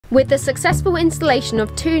With the successful installation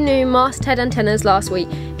of 2 new masthead antennas last week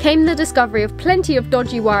came the discovery of plenty of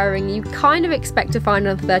dodgy wiring you kind of expect to find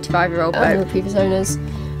on a 35-year-old boat. The previous owners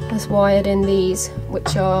has wired in these,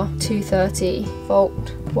 which are 230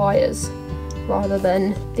 volt wires, rather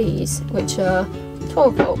than these, which are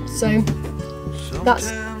 12 volt, so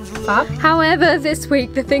that's fab. However, this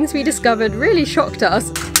week the things we discovered really shocked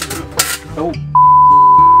us. Oh,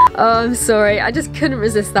 I'm sorry, I just couldn't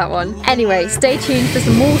resist that one. Anyway, stay tuned for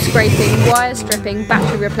some more scraping, wire stripping,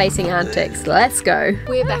 battery replacing antics. Let's go.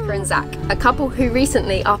 We're Becca and Zach, a couple who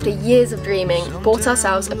recently, after years of dreaming, bought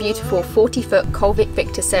ourselves a beautiful 40-foot Colvic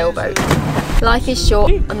Victor sailboat. Life is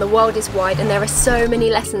short and the world is wide, and there are so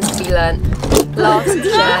many lessons to be learned. Laughs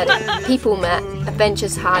shared, people met,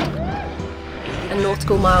 adventures had, and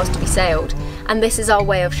nautical miles to be sailed. And this is our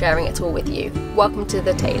way of sharing it all with you. Welcome to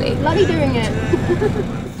the Tay-Lee. Bloody doing it.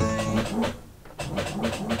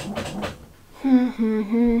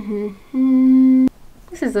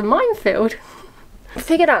 This is a minefield.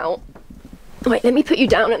 Figured out. Wait, let me put you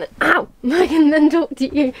down and then, ow, I can then talk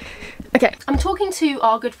to you. Okay, I'm talking to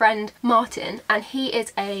our good friend Martin, and he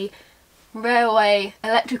is a railway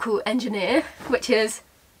electrical engineer, which is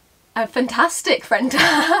a fantastic friend to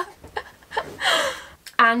have.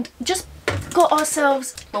 And just got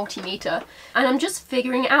ourselves a multimeter, and I'm just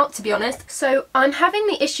figuring it out, to be honest. So I'm having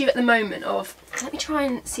the issue at the moment of, let me try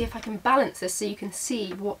and see if I can balance this so you can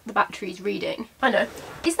see what the battery's reading. I know.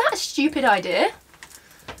 Is that a stupid idea?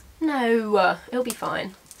 No, it'll be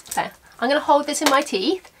fine. Okay, I'm gonna hold this in my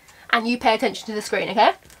teeth and you pay attention to the screen,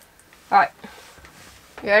 okay? Alright,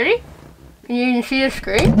 you ready? Can you even see the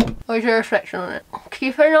screen? Or is there a reflection on it?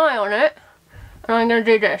 Keep an eye on it, and I'm gonna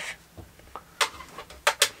do this.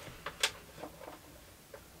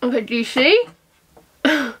 Okay, do you see?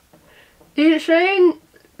 Is it saying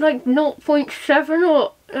like 0.7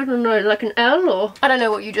 or, I don't know, like an L or? I don't know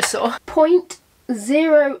what you just saw.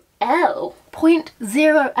 0.0L.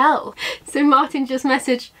 0.0L. So Martin just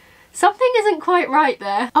messaged, something isn't quite right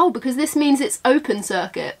there. Oh, because this means it's open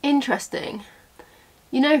circuit. Interesting.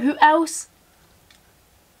 You know who else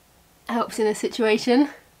helps in this situation?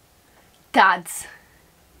 Dads.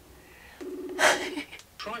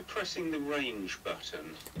 Try pressing the range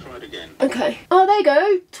button. Try it again. Okay. Oh, there you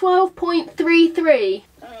go. 12.33.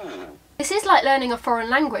 Ah. This is like learning a foreign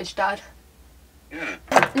language, Dad. Yeah.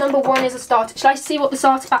 Number 1 is a starter. Shall I see what the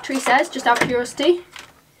starter battery says, just out of curiosity?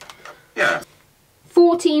 Yeah.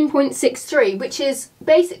 14.63, which is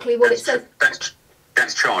basically what it says.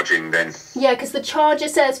 That's charging then. Yeah, because the charger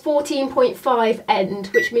says 14.5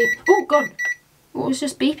 end, which means... Oh, God. What was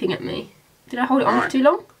just beeping at me? Did I hold it on for too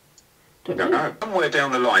long? Don't know. Somewhere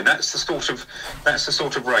down the line, that's the sort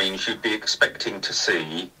of range you'd be expecting to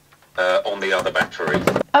see on the other battery.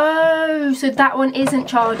 Oh, so that one isn't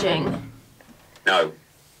charging. No.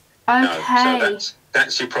 Okay. No. So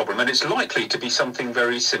that's your problem, and it's likely to be something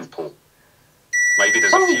very simple. Maybe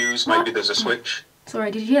there's a fuse, maybe there's a switch.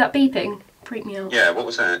 Sorry, did you hear that beeping? Freaked me out. Yeah, what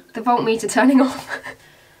was that? The voltmeter turning off.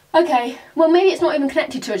 Okay, well maybe it's not even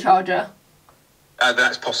connected to a charger.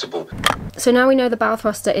 That's possible. So now we know the bow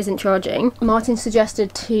thruster isn't charging. Martin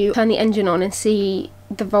suggested to turn the engine on and see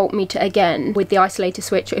the voltmeter again with the isolator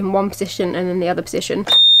switch in one position and then the other position.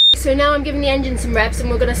 So now I'm giving the engine some revs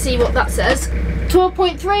and we're going to see what that says.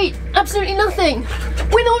 12.3, absolutely nothing.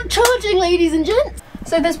 We're not charging, ladies and gents.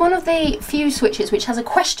 So there's one of the fuse switches which has a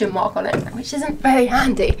question mark on it, which isn't very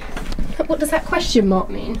handy. What does that question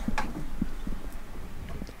mark mean?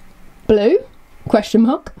 Blue? Question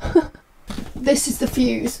mark? This is the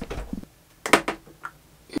fuse.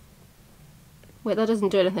 Wait, that doesn't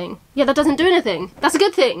do anything. Yeah, that doesn't do anything. That's a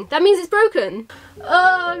good thing. That means it's broken.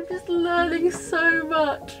 Oh, I'm just learning so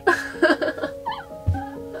much.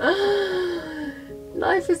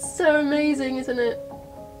 Life is so amazing, isn't it?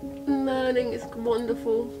 Learning is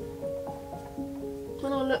wonderful.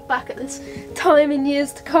 And I'll look back at this time in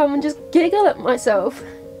years to come and just giggle at myself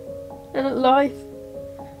and at life.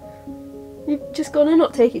 You've just got to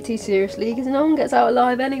not take it too seriously because no one gets out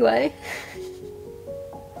alive anyway.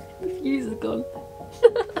 The fuse is gone.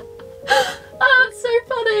 Oh, it's so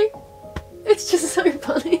funny. It's just so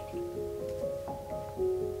funny.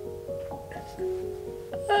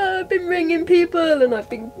 I've been ringing people and I've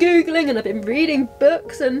been Googling and I've been reading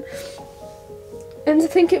books and to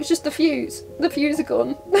think it was just the fuse. The fuse is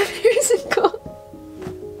gone. The fuse is gone.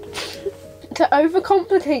 To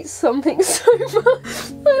overcomplicate something so much.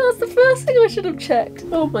 That's the first thing I should have checked.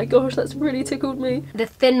 Oh my gosh, that's really tickled me. The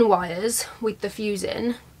thin wires with the fuse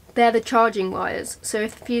in, they're the charging wires. So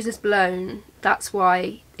if the fuse is blown, that's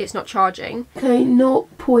why it's not charging. Okay,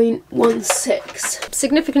 0.16.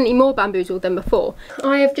 Significantly more bamboozled than before.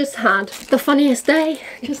 I have just had the funniest day.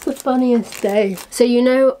 Just the funniest day. So you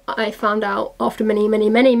know, I found out after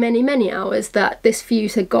many hours that this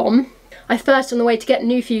fuse had gone. I first, on the way to get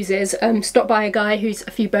new fuses, stopped by a guy who's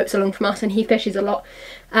a few boats along from us and he fishes a lot.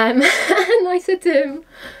 And I said to him,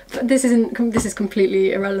 this is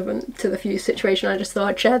completely irrelevant to the fuse situation, I just thought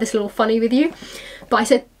I'd share this little funny with you. But I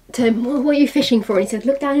said to him, well, what are you fishing for? And he said,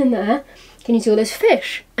 look down in there, can you see all those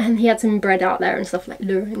fish? And he had some bread out there and stuff, like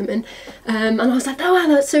luring them in. And I was like, oh wow,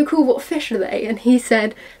 that's so cool, what fish are they? And he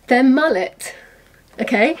said, they're mullet.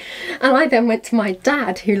 Okay, and I then went to my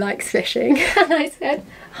dad who likes fishing and I said,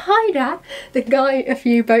 hi Dad, the guy a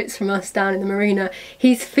few boats from us down in the marina,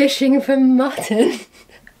 he's fishing for mutton.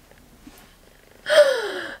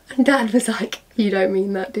 And Dad was like, you don't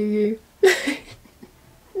mean that, do you?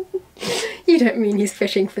 You don't mean he's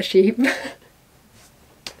fishing for sheep?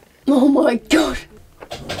 Oh my god.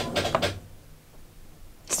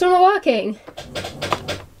 Still not working.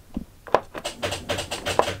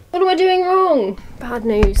 What am I doing wrong? Bad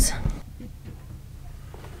news.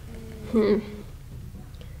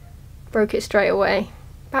 Broke it straight away.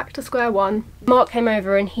 Back to square one. Mark came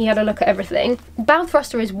over and he had a look at everything. The bow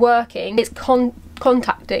thruster is working. It's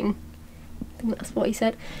contacting. I think that's what he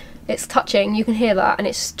said. It's touching, you can hear that, and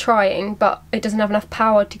it's trying, but it doesn't have enough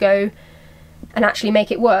power to go and actually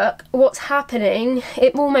make it work. What's happening,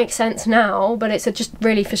 it will make sense now, but it's a just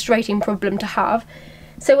really frustrating problem to have.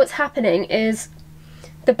 So what's happening is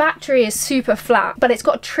the battery is super flat, but it's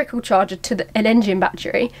got a trickle charger to an engine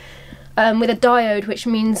battery with a diode, which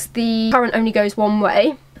means the current only goes one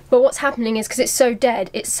way. But what's happening is, because it's so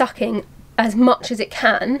dead, it's sucking as much as it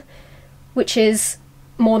can, which is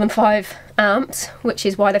more than 5 amps, which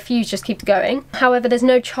is why the fuse just keeps going. However, there's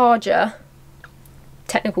no charger,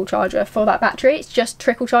 technical charger for that battery. It's just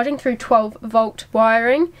trickle charging through 12-volt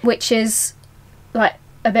wiring, which is like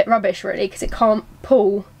a bit rubbish really, because it can't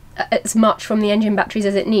pull as much from the engine batteries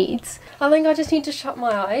as it needs. I think I just need to shut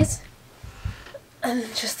my eyes and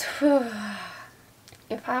just,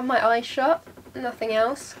 if I have my eyes shut, nothing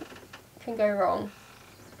else can go wrong.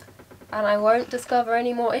 And I won't discover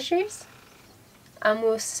any more issues. And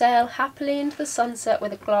we'll sail happily into the sunset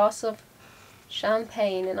with a glass of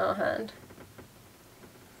champagne in our hand.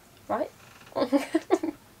 Right?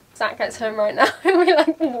 Zach gets home right now and we're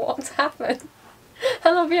like, what's happened?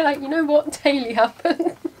 And I'll be like, you know what, Tay-Lee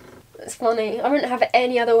happened? It's funny, I wouldn't have it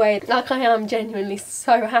any other way. Like, I am genuinely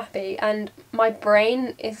so happy and my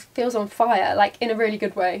brain feels on fire, like in a really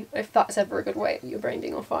good way, if that's ever a good way, your brain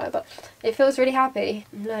being on fire, but it feels really happy.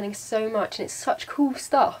 I'm learning so much and it's such cool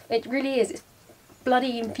stuff. It really is. It's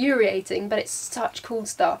bloody infuriating, but it's such cool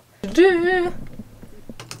stuff.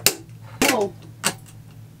 Oh.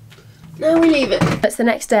 Now we leave it. It's the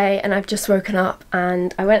next day and I've just woken up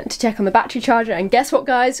and I went to check on the battery charger and guess what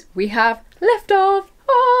guys? We have liftoff!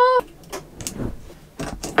 Ah!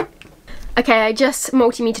 Okay, I just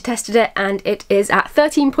multimeter tested it and it is at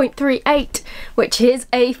 13.38, which is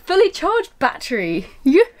a fully charged battery.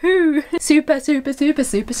 Yoo-hoo! Super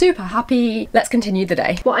happy. Let's continue the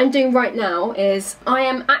day. What I'm doing right now is I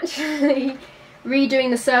am actually redoing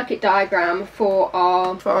the circuit diagram for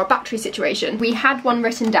our battery situation. We had one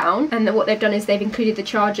written down and then what they've done is they've included the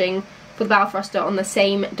charging for the bow thruster on the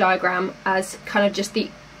same diagram as kind of just the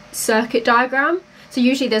circuit diagram. So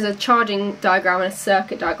usually there's a charging diagram and a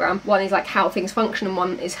circuit diagram. One is like how things function and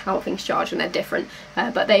one is how things charge, and they're different.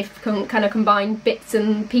 But they've kind of combined bits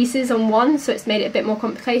and pieces on one, so it's made it a bit more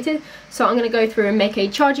complicated. So I'm going to go through and make a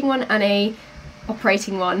charging one and a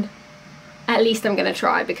operating one. At least I'm going to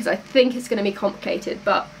try, because I think it's going to be complicated,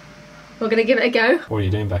 but we're going to give it a go. What are you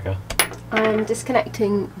doing, Becca? I'm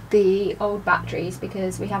disconnecting the old batteries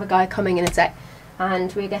because we have a guy coming in a sec,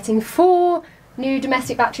 and we're getting 4 new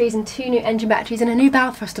domestic batteries and 2 new engine batteries and a new bow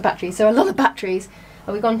thruster battery, so a lot of batteries.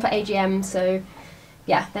 We've gone for AGM, so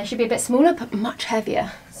yeah, they should be a bit smaller but much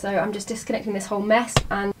heavier. So I'm just disconnecting this whole mess,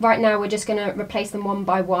 and right now we're just going to replace them one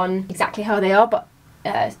by one exactly how they are, but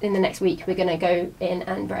in the next week we're going to go in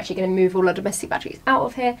and we're actually going to move all our domestic batteries out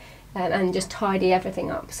of here and just tidy everything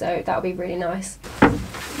up, so that'll be really nice.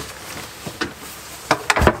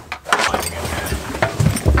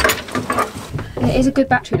 It is a good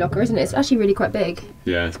battery locker, isn't it? It's actually really quite big.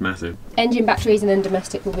 Yeah, it's massive. Engine batteries and then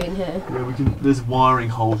domestic will be in here. Yeah, we can. There's wiring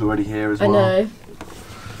holes already here as well. I know.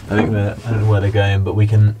 I think I don't know where they're going, but we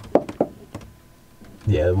can.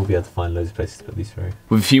 Yeah, we'll be able to find loads of places to put these through.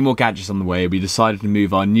 With a few more gadgets on the way, we decided to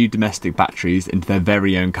move our new domestic batteries into their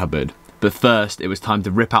very own cupboard. But first, it was time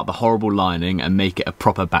to rip out the horrible lining and make it a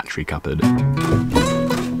proper battery cupboard.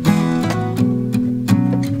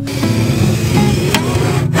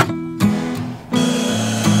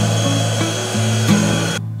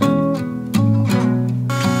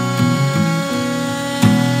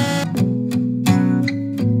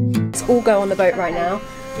 all go on the boat right now.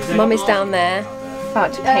 Mum is down there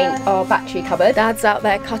about to paint our battery cupboard. Dad's out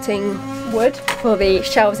there cutting wood for the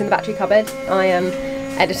shelves in the battery cupboard. I am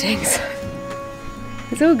editing, so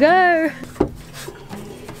let's all go.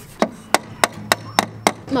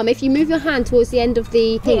 Mum, if you move your hand towards the end of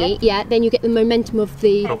the thingy, yeah, then you get the momentum of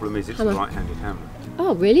the problem is it's a right-handed hammer.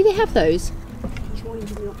 Oh, really? They have those?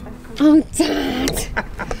 Oh, Dad!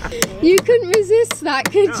 You couldn't resist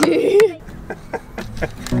that, could you?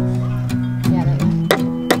 Yeah, there you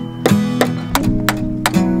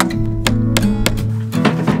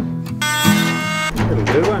It'll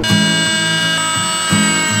do, won't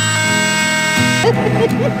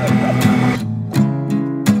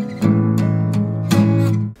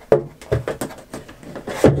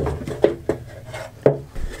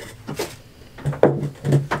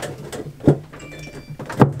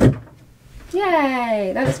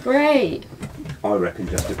Yay, that's great. I reckon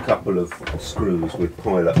just a couple of screws with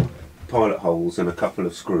pilot holes and a couple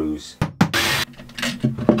of screws.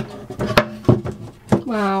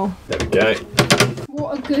 Wow. There we go.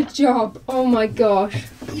 What a good job. Oh my gosh.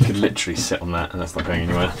 You could literally sit on that and that's not going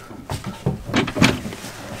anywhere.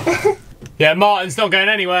 Yeah, Martin's not going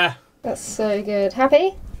anywhere. That's so good.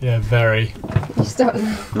 Happy? Yeah, very. You stuck.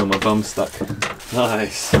 Oh, my bum's stuck.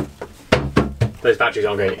 Nice. Those batteries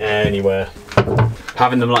aren't going anywhere.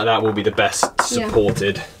 Having them like that will be the best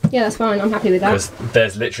supported. Yeah, that's fine. I'm happy with that. Because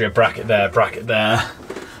there's literally a bracket there, bracket there,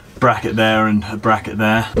 bracket there, and a bracket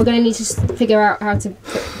there. We're going to need to figure out how to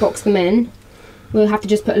box them in. We'll have to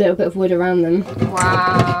just put a little bit of wood around them.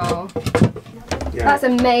 Wow. Yeah. That's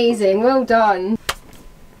amazing. Well done.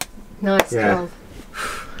 Nice job.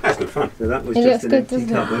 That's good fun. So that was just an empty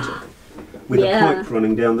cupboard with a pipe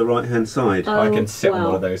running down the right-hand side. I can sit on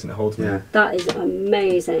one of those and it holds me. Yeah. That is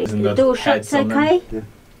amazing. And the door shuts okay? Yeah.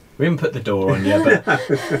 We haven't put the door on yet,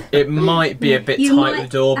 but it might be a bit tight with the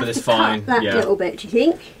door, but it's fine. That little bit, do you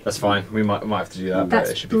think? That's fine. We might have to do that, That's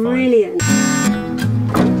but it should be brilliant. fine.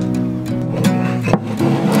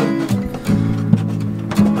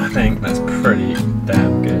 I think that's pretty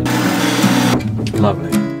damn good.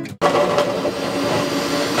 Lovely.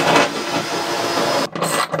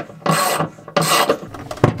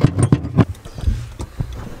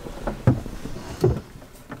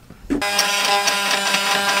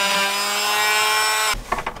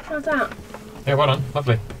 How's that? Yeah, well done.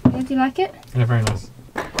 Lovely. Yeah, do you like it? Yeah, very nice.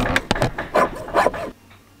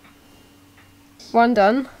 One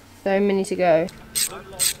done. So many to go.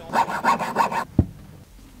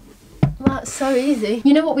 That's so easy.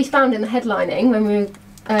 You know what we found in the headlining when we were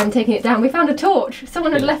taking it down? We found a torch.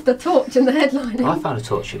 Someone had left a torch in the headlining. I found a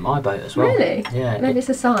torch in my boat as well. Really? Yeah. Maybe it's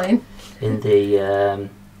a sign. In the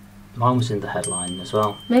mine was in the headline as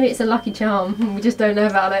well. Maybe it's a lucky charm and we just don't know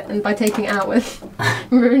about it, and by taking it out we're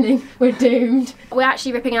ruining, we're doomed. We're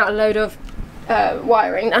actually ripping out a load of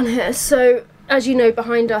wiring down here. So as you know,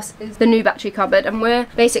 behind us is the new battery cupboard, and we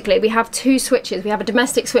have two switches. We have a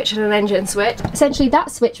domestic switch and an engine switch. Essentially that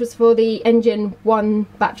switch was for the engine 1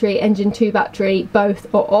 battery, engine 2 battery, both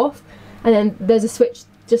are off, and then there's a switch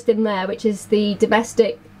just in there which is the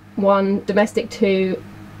domestic 1, domestic 2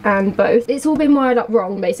 and both. It's all been wired up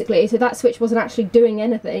wrong basically, so that switch wasn't actually doing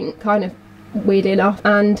anything, kind of weird enough,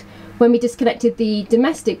 and when we disconnected the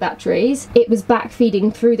domestic batteries it was back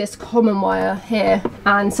feeding through this common wire here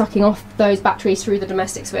and sucking off those batteries through the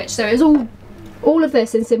domestic switch. So it was all of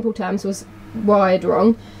this in simple terms was wired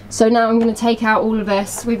wrong. So now I'm going to take out all of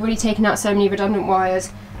this. We've already taken out so many redundant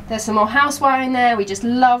wires. There's some more house wiring there, we just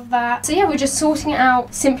love that. So yeah, we're just sorting it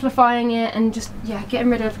out, simplifying it, and just getting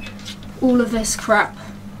rid of all of this crap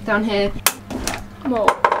down here. Whoa.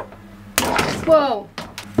 Whoa.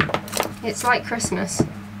 It's like Christmas.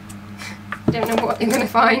 Don't know what you're going to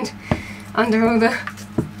find under all the...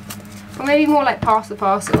 Or maybe more like pass the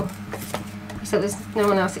parcel. So there's no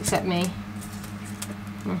one else except me.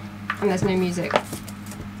 And there's no music.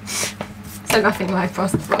 So nothing like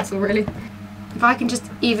pass the parcel really. If I can just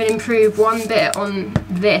even improve one bit on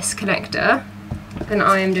this connector, then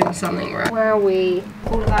I am doing something right. Where are we?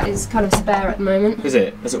 All of that is kind of spare at the moment. Is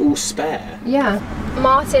it? Is it all spare? Yeah.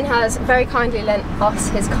 Martin has very kindly lent us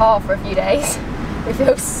his car for a few days. We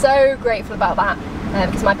feel so grateful about that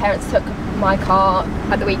because my parents took my car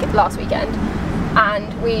at the last weekend,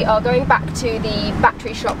 and we are going back to the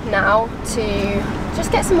battery shop now to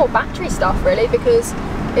just get some more battery stuff really, because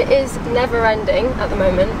it is never ending at the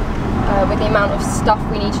moment with the amount of stuff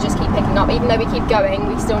we need to just keep picking up. Even though we keep going,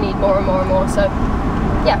 we still need more and more and more. So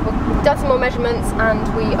yeah, we've done some more measurements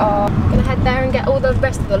and we are going to head there and get all the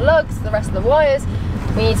rest of the lugs, the rest of the wires.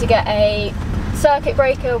 We need to get a circuit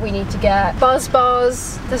breaker, we need to get buzz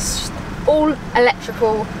bars. There's all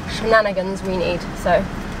electrical shenanigans we need. So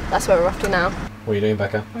That's where we're off to now. What are you doing,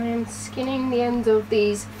 Becca? I am skinning the ends of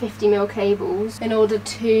these 50mm cables in order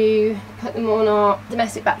to put them on our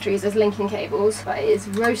domestic batteries as linking cables. But it is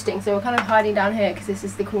roasting, so we're kind of hiding down here because this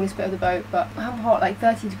is the coolest bit of the boat. But I'm hot, like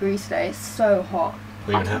 30 degrees today. It's so hot.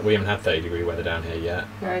 We haven't had 30-degree weather down here yet.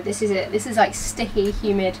 No, this is it. This is like sticky,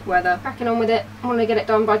 humid weather. Cracking on with it. I want to get it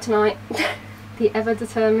done by tonight. The ever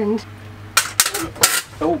determined.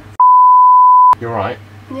 Oh, you're right.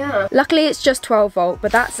 Yeah. Luckily it's just 12 volt,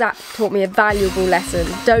 but that Zach taught me a valuable lesson.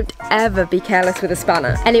 Don't ever be careless with a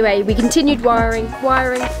spanner. Anyway, we continued wiring.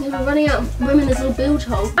 Yeah, we're running out of room in this little bilge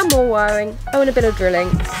hole. And more wiring. Oh, and a bit of drilling.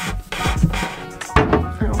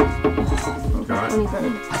 Ow. Right.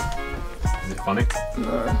 Is it funny?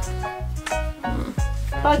 No.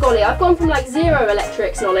 By golly, I've gone from like 0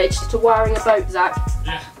 electrics knowledge to wiring a boat, Zach.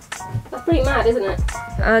 Yeah. That's pretty mad, isn't it?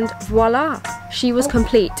 And voila, she was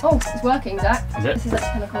complete. Oh, it's working, Zach. Is it? This is actually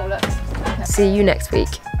kind of cool, look. Okay. See you next week.